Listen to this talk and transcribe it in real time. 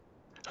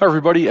Hi,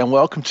 everybody, and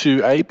welcome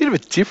to a bit of a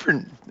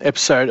different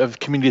episode of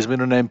Community's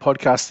Middle Name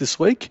podcast this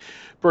week,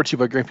 brought to you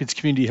by Grampians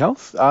Community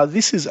Health.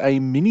 This is a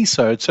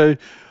mini-sode, so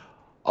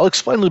I'll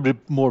explain a little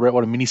bit more about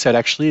what a mini-sode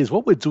actually is.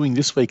 What we're doing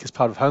this week as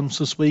part of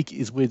Homelessness Week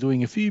is we're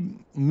doing a few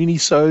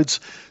mini-sodes,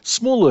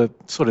 smaller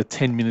sort of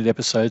 10-minute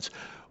episodes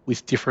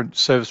with different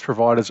service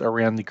providers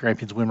around the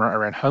Grampians Wimmera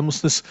around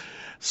homelessness.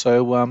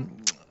 So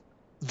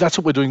that's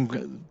what we're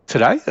doing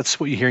today. That's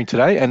what you're hearing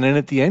today. And then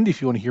at the end,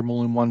 if you want to hear them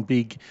all in one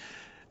big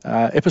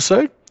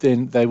episode,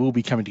 then they will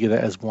be coming together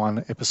as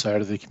one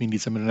episode of the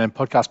Community's Middle Name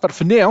podcast. But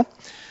for now,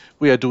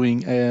 we are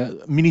doing a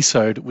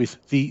mini-sode with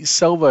the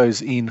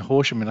Salvos in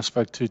Horsham, and I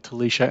spoke to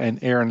Talisha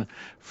and Aaron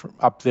from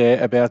up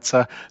there about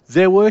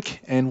their work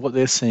and what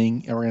they're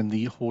seeing around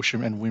the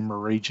Horsham and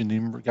Wimmera region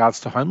in regards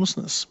to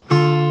homelessness.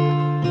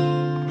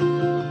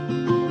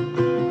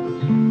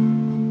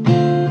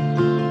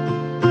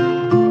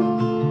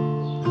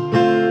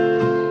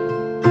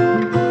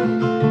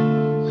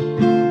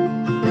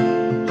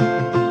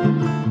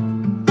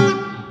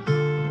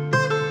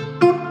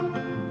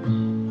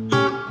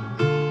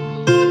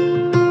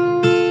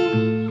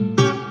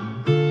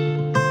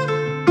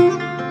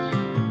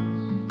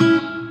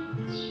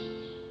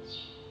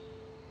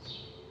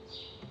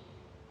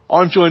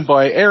 I'm joined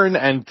by Aaron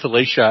and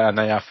Talisha, and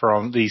they are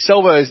from the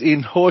Salvos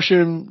in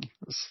Horsham.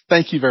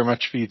 Thank you very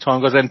much for your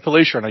time, guys. And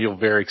Talisha, I know you're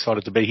very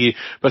excited to be here,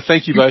 but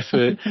thank you both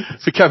for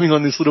coming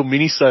on this little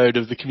mini-sode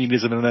of the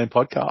Community's Middle Name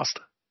podcast.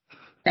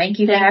 Thank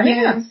you for having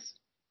us.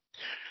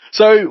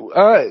 So,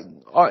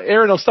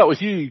 Aaron, I'll start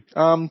with you.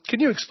 Can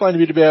you explain a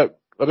bit about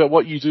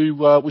what you do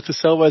with the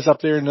Salvos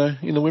up there in the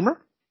Wimmera?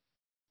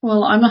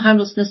 Well, I'm a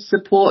homelessness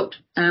support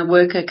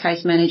worker,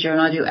 case manager, and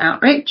I do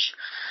outreach.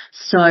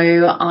 So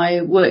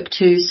I work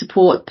to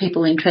support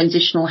people in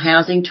transitional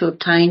housing to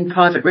obtain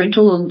private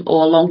rental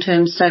or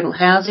long-term stable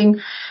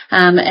housing,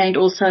 and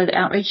also the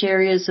outreach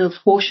areas of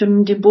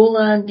Horsham,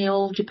 Dimboola,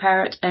 Neil,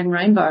 Japarrit and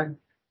Rainbow.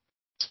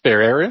 It's a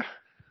fair area.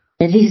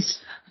 It is.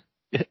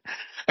 Yeah.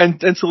 And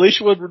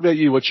Talisha, what about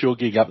you? What's your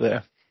gig up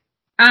there?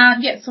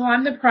 So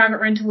I'm the private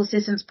rental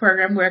assistance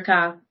program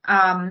worker.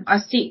 I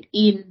sit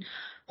in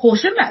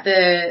Horsham at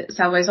the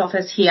Salvos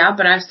office here,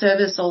 but I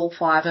service all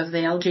 5 of the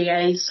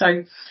LGAs.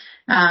 So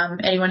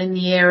anyone in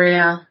the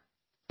area,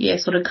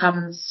 sort of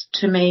comes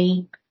to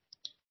me.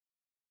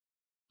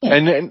 Yeah.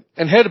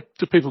 And how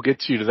do people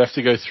get to you? Do they have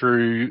to go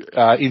through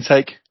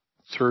intake?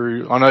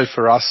 I know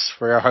for us,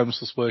 for our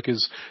homelessness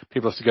workers,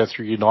 people have to go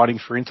through Uniting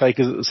for intake.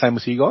 Is it the same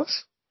with you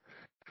guys?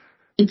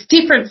 It's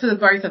different for the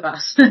both of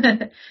us.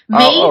 Right.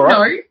 No.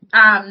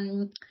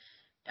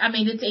 I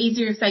mean, it's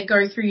easier if they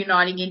go through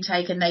Uniting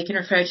Intake and they can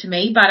refer to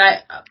me, but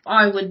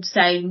I would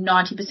say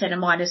 90% of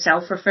mine are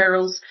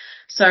self-referrals.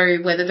 So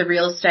whether the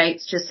real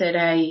estate's just said,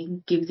 hey,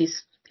 give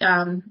this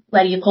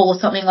lady a call or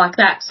something like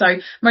that.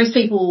 So most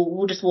people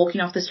will just walk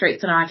in off the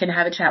streets and I can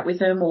have a chat with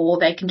them, or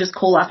they can just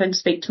call up and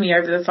speak to me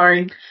over the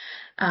phone.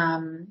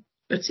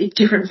 It's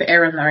different for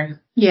Erin though.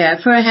 Yeah,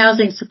 for a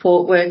housing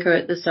support worker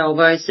at the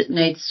Salvos, it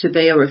needs to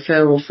be a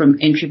referral from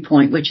Entry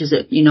Point, which is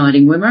at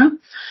Uniting Wimmera.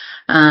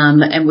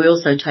 And we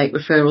also take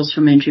referrals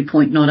from Entry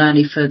Point, not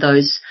only for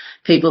those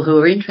people who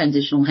are in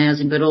transitional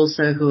housing, but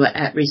also who are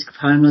at risk of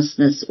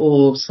homelessness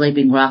or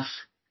sleeping rough.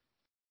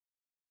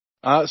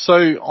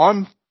 So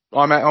I'm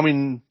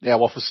in our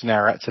office in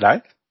Ararat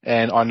today,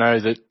 and I know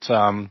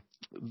that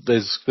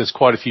there's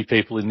quite a few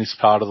people in this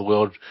part of the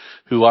world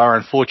who are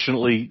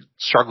unfortunately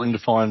struggling to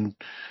find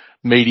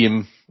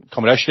medium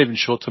accommodation, even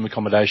short-term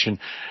accommodation.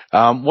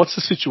 What's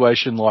the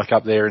situation like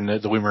up there in the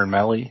Wimmera and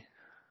Mallee?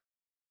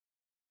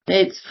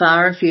 It's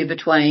far and few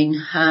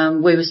between.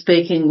 We were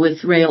speaking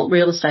with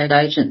real estate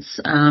agents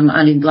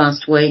only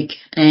last week,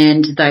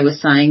 and they were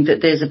saying that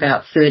there's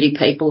about 30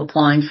 people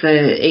applying for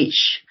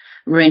each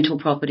rental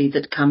property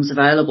that comes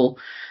available.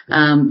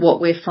 What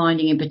we're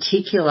finding in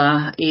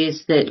particular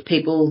is that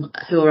people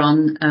who are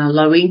on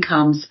low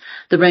incomes,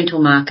 the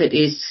rental market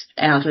is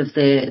out of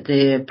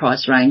their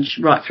price range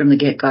right from the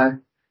get-go.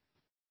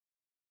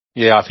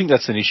 Yeah, I think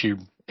that's an issue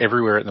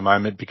everywhere at the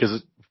moment,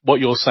 because what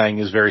you're saying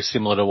is very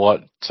similar to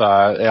what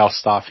our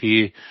staff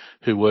here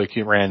who work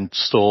around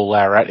Stawell,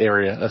 Ararat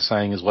area are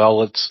saying as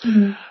well. It's,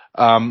 we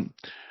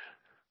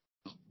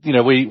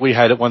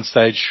had at one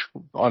stage,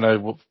 I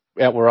know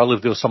out where I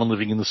lived, there was someone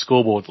living in the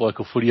scoreboard, the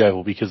local footy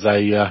oval, because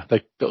that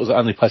was the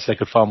only place they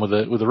could find with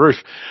a roof.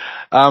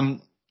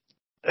 Has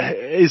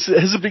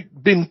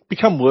it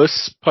become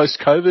worse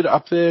post-COVID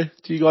up there,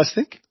 do you guys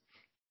think?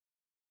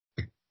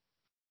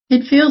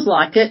 It feels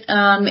like it,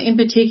 in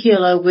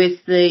particular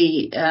with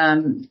the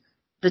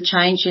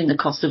change in the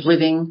cost of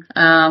living,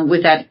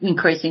 with that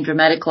increasing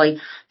dramatically.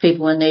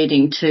 People are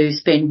needing to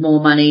spend more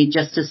money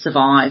just to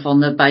survive on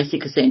the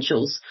basic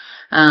essentials,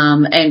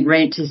 and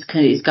rent is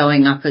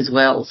going up as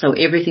well. So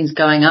everything's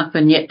going up,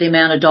 and yet the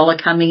amount of dollar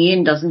coming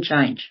in doesn't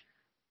change.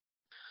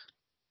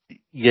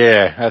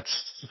 Yeah,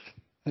 that's,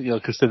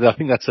 because I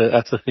think that's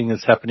a thing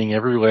that's happening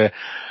everywhere.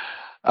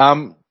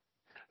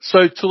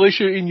 So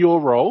Talisha, in your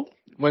role,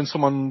 when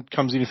someone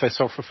comes in, if they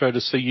self-refer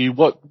to see you,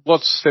 what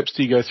steps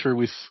do you go through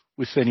with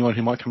anyone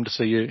who might come to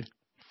see you?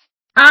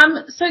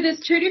 So there's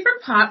two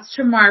different parts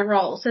to my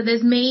role. So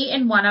there's me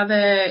and one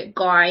other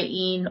guy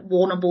in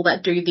Warrnambool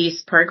that do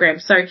this program.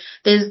 So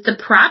there's the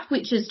PRAP,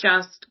 which is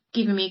just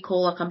giving me a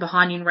call like I'm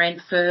behind in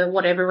rent for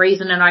whatever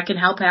reason and I can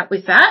help out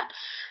with that.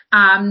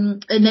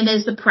 And then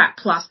there's the PRAP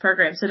Plus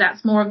program. So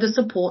that's more of the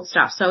support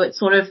stuff. So it's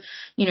sort of,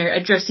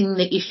 addressing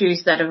the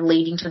issues that are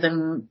leading to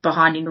them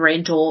behind in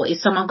rent, or if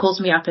someone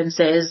calls me up and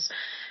says,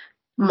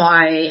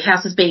 my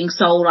house is being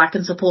sold, I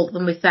can support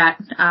them with that.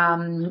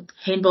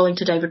 Handballing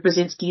to David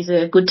Brzezinski is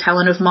a good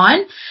talent of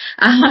mine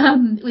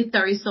with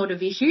those sort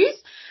of issues.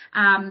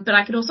 But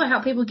I can also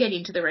help people get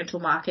into the rental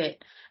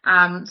market.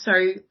 So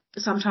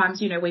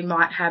sometimes, we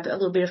might have a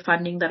little bit of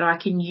funding that I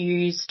can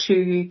use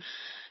to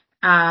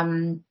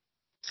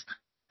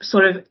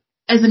sort of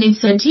as an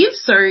incentive.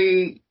 So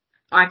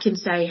I can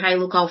say, hey,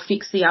 look, I'll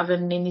fix the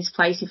oven in this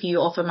place if you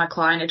offer my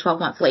client a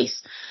 12-month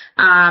lease.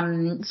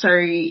 So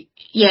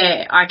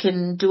yeah, I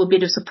can do a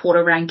bit of support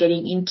around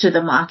getting into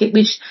the market,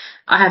 which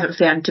I haven't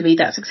found to be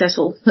that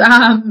successful.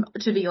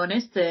 To be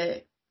honest,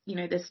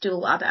 there's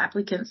still other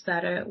applicants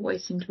that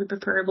always seem to be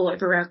preferable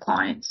over our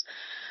clients.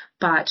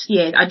 But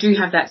yeah, I do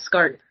have that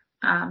scope,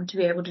 to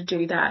be able to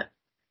do that,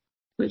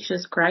 which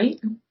is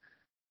great.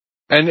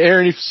 And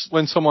Erin,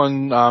 when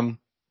someone,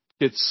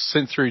 gets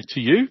sent through to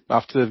you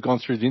after they've gone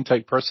through the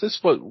intake process,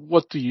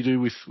 what do you do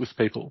with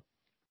people?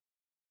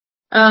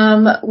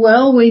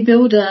 Well, we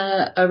build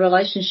a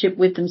relationship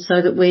with them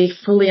so that we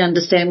fully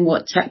understand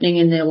what's happening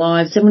in their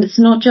lives. And it's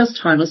not just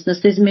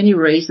homelessness. There's many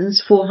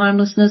reasons for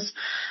homelessness.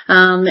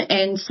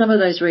 And some of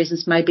those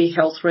reasons may be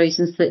health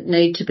reasons that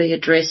need to be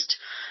addressed.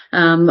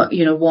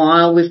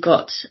 While we've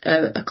got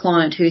a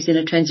client who's in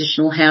a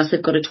transitional house,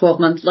 they've got a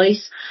 12-month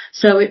lease.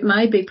 So it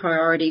may be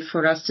priority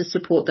for us to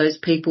support those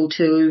people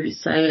to,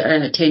 say,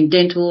 attend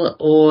dental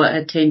or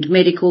attend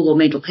medical or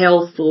mental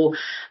health or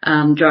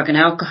drug and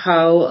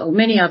alcohol or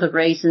many other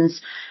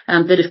reasons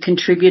that have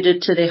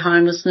contributed to their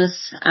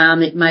homelessness.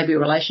 It may be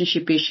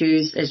relationship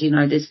issues. As you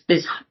know,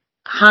 there's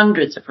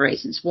hundreds of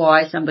reasons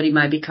why somebody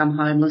may become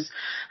homeless.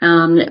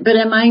 But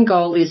our main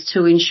goal is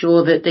to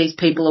ensure that these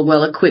people are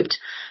well equipped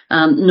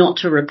not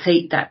to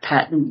repeat that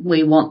pattern.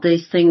 We want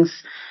these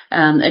things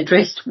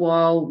addressed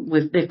while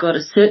they've got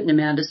a certain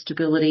amount of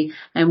stability,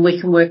 and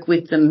we can work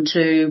with them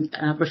to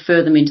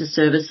refer them into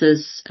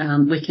services.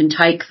 We can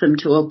take them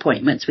to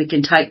appointments. We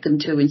can take them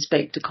to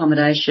inspect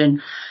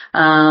accommodation.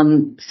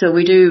 So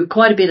we do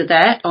quite a bit of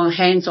that on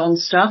hands-on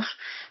stuff.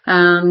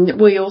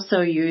 We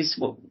also use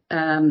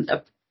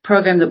a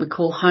program that we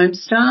call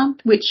Homestar,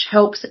 which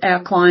helps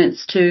our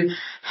clients to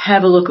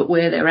have a look at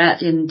where they're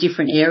at in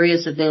different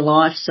areas of their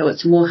life. So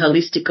it's a more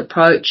holistic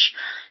approach,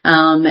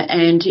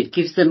 and it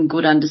gives them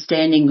good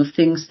understanding of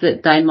things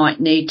that they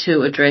might need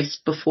to address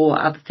before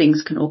other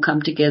things can all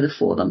come together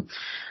for them.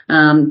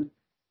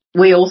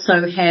 We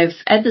also have,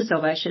 at the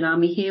Salvation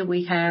Army here,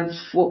 we have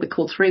what we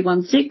call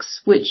 316,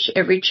 which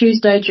every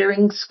Tuesday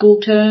during school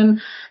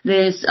term,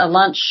 there's a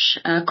lunch,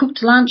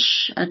 cooked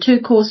lunch, a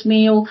 2-course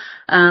meal,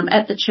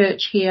 at the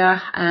church here.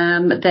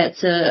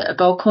 That's a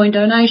gold coin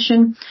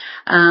donation,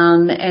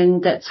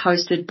 and that's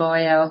hosted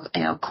by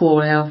our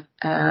core,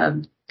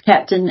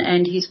 captain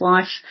and his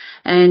wife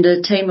and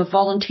a team of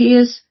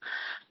volunteers.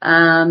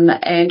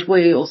 And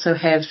we also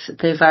have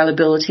the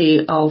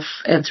availability of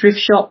a thrift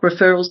shop,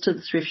 referrals to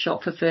the thrift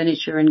shop for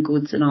furniture and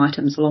goods and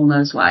items along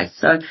those ways.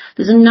 So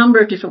there's a number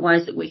of different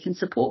ways that we can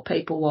support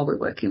people while we're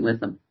working with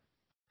them.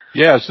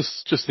 Yeah, I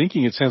was just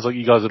thinking, it sounds like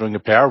you guys are doing a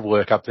power of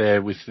work up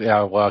there with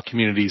our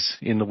communities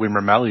in the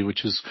Wimmera Mallee,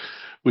 which is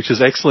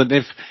excellent.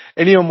 If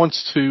anyone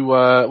wants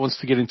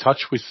to get in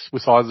touch with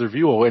either of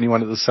you or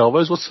anyone at the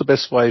Salvos, what's the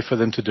best way for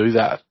them to do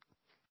that?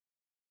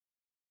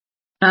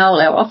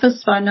 Our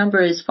office phone number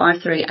is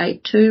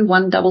 5382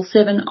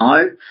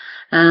 1770.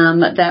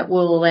 That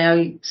will allow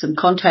you some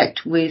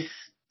contact with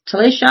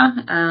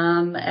Talisha,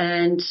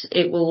 and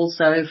it will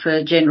also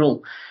for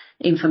general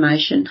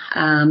information.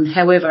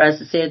 However, as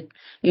I said,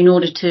 in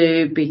order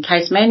to be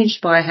case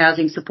managed by a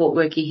housing support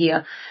worker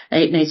here,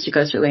 it needs to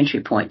go through Entry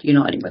Point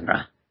Uniting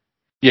Wimmera.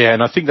 Yeah,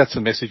 and I think that's a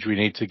message we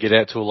need to get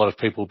out to a lot of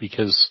people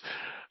because,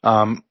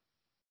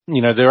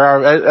 there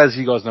are, as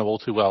you guys know all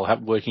too well,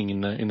 working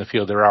in the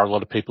field, there are a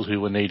lot of people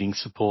who are needing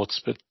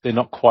supports, but they're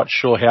not quite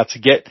sure how to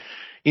get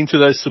into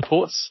those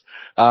supports.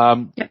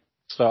 Yep.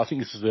 So I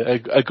think this is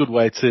a good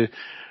way to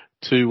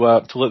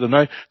let them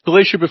know.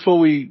 Felicia, before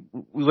we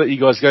let you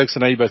guys go, because I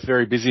know you're both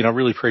very busy, and I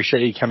really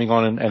appreciate you coming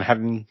on and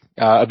having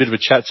a bit of a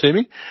chat to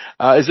me.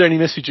 Is there any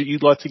message that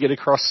you'd like to get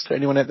across to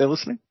anyone out there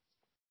listening?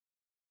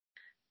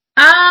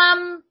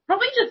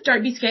 Probably just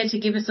don't be scared to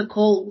give us a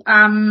call.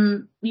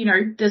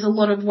 There's a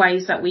lot of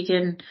ways that we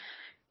can,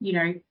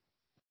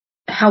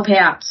 help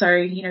out. So,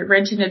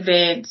 rent in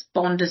advance,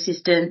 bond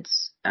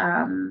assistance,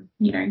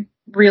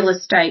 real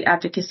estate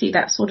advocacy,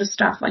 that sort of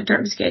stuff. Like,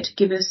 don't be scared to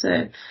give us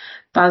a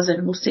buzz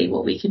and we'll see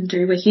what we can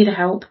do. We're here to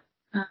help.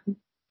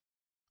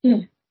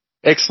 Yeah.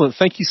 Excellent.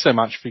 Thank you so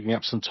much for giving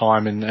up some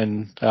time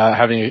and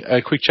having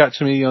a quick chat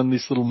to me on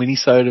this little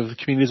mini-sode of the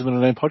Communities of Middle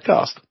Name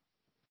podcast.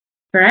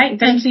 Great.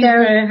 Thank you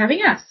for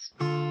having us.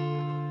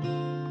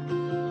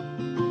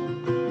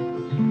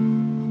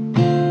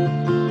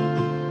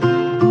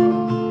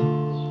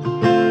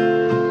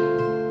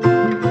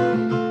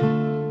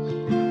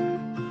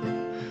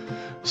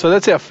 So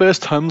that's our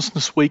first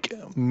Homelessness Week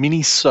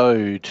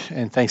Minisode.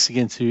 And thanks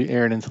again to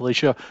Erin and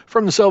Talisha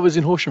from the Salvos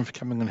in Horsham for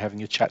coming and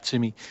having a chat to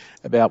me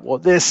about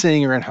what they're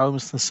seeing around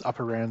homelessness up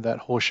around that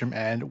Horsham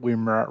and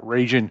Wimmera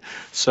region.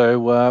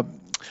 So, of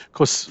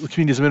course, the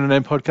Community as a Middle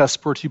Name podcast is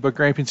brought to you by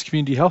Grampians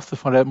Community Health. To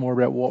find out more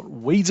about what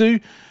we do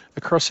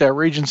across our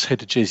regions, head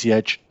to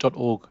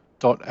gch.org.au.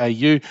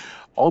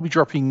 I'll be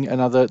dropping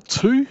another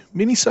 2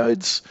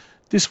 minisodes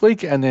this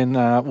week, and then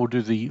we'll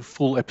do the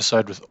full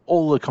episode with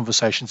all the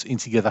conversations in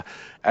together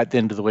at the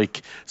end of the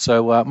week.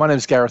 So my name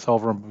is Gareth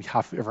Oliver on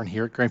behalf of everyone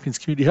here at Grampians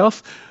Community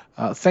Health.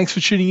 Thanks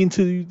for tuning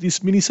into this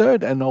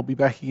minisode, and I'll be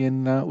back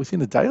again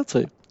within a day or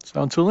two.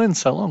 So until then,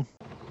 so long.